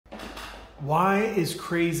Why is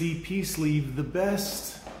crazy peace leave the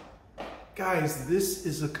best? Guys, this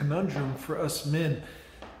is a conundrum for us men.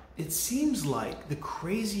 It seems like the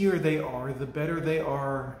crazier they are, the better they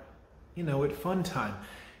are, at fun time.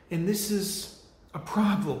 And this is a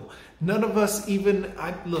problem. None of us even,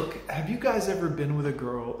 look, have you guys ever been with a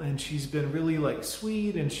girl and she's been really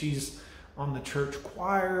sweet and she's on the church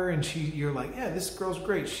choir and you're like, yeah, this girl's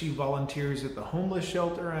great. She volunteers at the homeless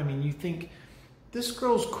shelter. I mean, you think this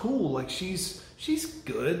girl's cool. She's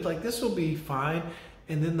good. This will be fine.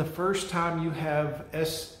 And then the first time you have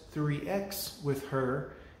S3X with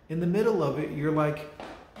her, in the middle of it, you're like,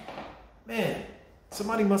 man,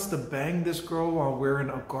 somebody must have banged this girl while wearing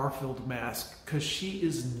a Garfield mask because she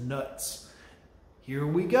is nuts. Here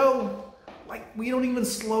we go. We don't even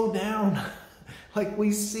slow down.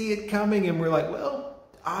 We see it coming and we're like, well,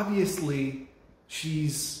 obviously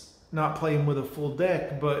she's not playing with a full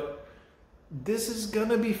deck, but this is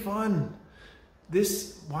gonna be fun.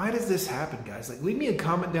 Why does this happen, guys? Leave me a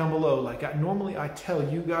comment down below. Normally I tell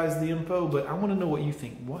you guys the info, but I want to know what you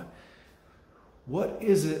think. What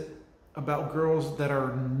is it about girls that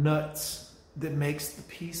are nuts that makes the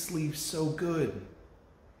peace leave so good?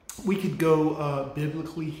 We could go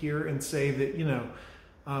biblically here and say that,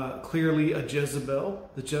 clearly a Jezebel,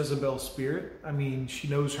 the Jezebel spirit. I mean, she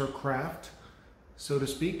knows her craft, so to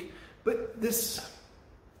speak. But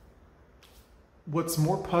what's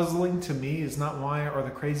more puzzling to me is not why are the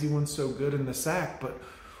crazy ones so good in the sack, but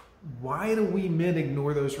why do we men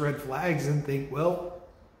ignore those red flags and think, well,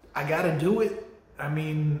 I gotta do it. I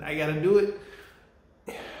gotta do it.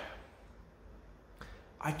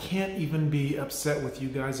 I can't even be upset with you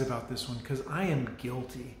guys about this one because I am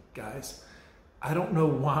guilty, guys. I don't know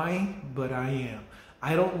why, but I am.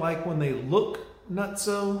 I don't like when they look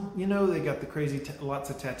nutso, they got the crazy, lots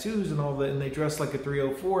of tattoos and all that, and they dress like a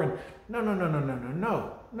 304, and no.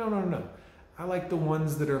 I like the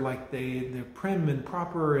ones that are they're prim and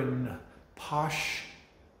proper and posh,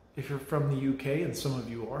 if you're from the UK, and some of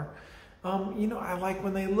you are. I like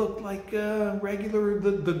when they look like regular,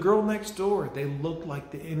 the girl next door. They look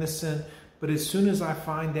like the innocent, but as soon as I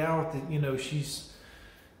find out that, she's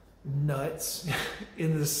nuts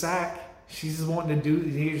in the sack, she's wanting to do,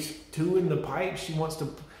 here's two in the pipe, she wants to,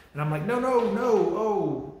 and I'm like, no,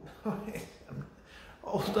 oh,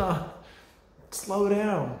 hold on, slow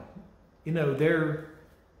down.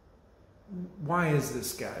 Why is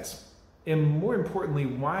this, guys? And more importantly,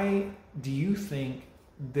 why do you think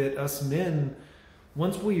that us men,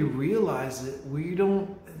 once we realize it,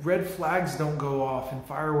 red flags don't go off and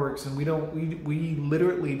fireworks, and we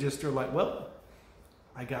literally just are like, well,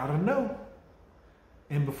 I gotta know.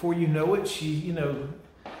 And before you know it, you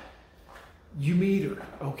meet her,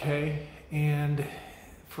 okay? And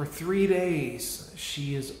for 3 days,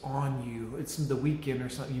 she is on you. It's the weekend or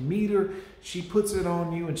something. You meet her, she puts it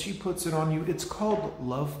on you, and she puts it on you. It's called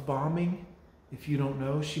love bombing, if you don't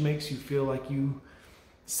know. She makes you feel like you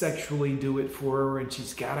sexually do it for her, and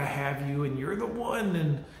she's got to have you, and you're the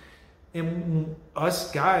one. And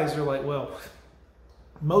us guys are like, well,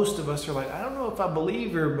 most of us are like, I don't know if I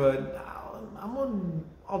believe her, but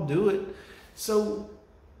I'll do it. So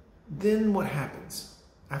then what happens?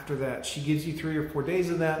 After that, she gives you 3 or 4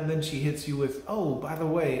 days of that, and then she hits you with, oh, by the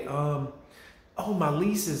way, my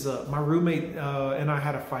lease is up. My roommate and I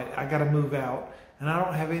had a fight. I got to move out, and I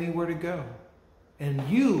don't have anywhere to go. And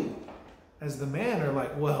you, as the man, are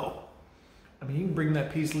like, well, you can bring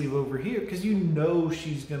that peace leave over here because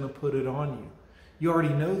she's going to put it on you. You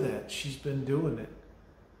already know that. She's been doing it.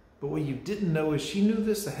 But what you didn't know is she knew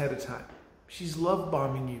this ahead of time. She's love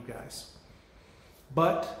bombing you guys.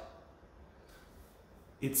 But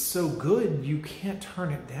it's so good, you can't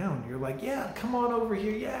turn it down. You're like, yeah, come on over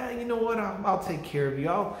here. Yeah, you know what? I'll take care of you.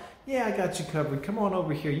 I got you covered. Come on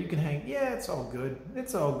over here. You can hang. Yeah, it's all good.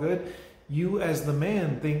 It's all good. You, as the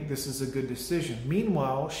man, think this is a good decision.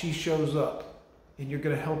 Meanwhile, she shows up, and you're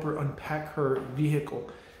going to help her unpack her vehicle.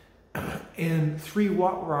 And 3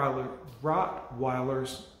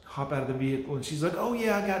 Rottweilers hop out of the vehicle, and she's like, oh,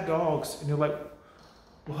 yeah, I got dogs. And you're like,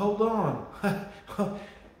 well, hold on.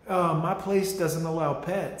 My place doesn't allow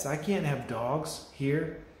pets. I can't have dogs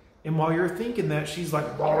here. And while you're thinking that, she's like,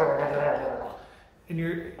 and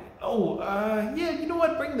you're, yeah, you know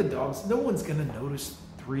what? Bring the dogs. No one's going to notice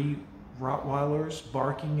 3 Rottweilers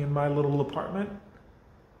barking in my little apartment.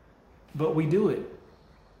 But we do it.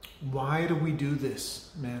 Why do we do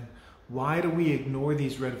this, man? Why do we ignore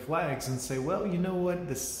these red flags and say, well, you know what?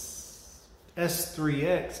 This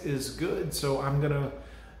S3X is good, so I'm going to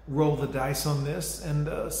roll the dice on this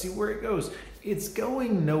and see where it goes. It's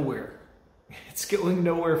going nowhere. It's going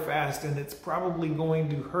nowhere fast, and it's probably going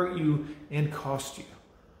to hurt you and cost you.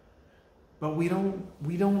 but we don't,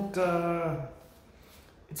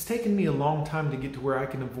 it's taken me a long time to get to where I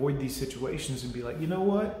can avoid these situations and be like, you know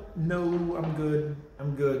what? No,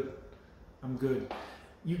 I'm good.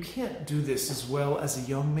 You can't do this as well as a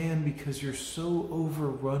young man because you're so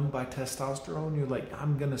overrun by testosterone. You're like,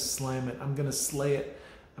 I'm going to slam it. I'm going to slay it.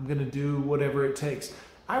 I'm going to do whatever it takes.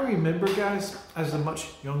 I remember, guys, as a much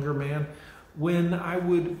younger man, when I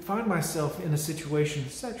would find myself in a situation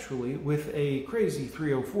sexually with a crazy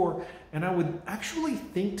 304, and I would actually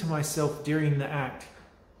think to myself during the act,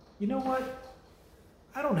 you know what?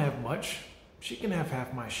 I don't have much. She can have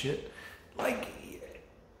half my shit. Like,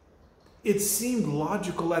 it seemed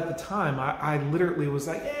logical at the time. I literally was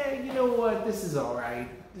like, you know what? This is all right.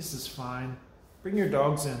 This is fine. Bring your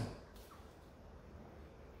dogs in.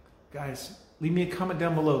 Guys, leave me a comment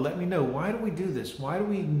down below. Let me know, why do we do this? Why do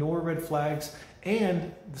we ignore red flags?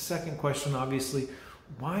 And the second question, obviously,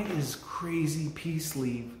 why is crazy peace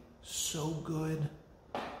leave so good?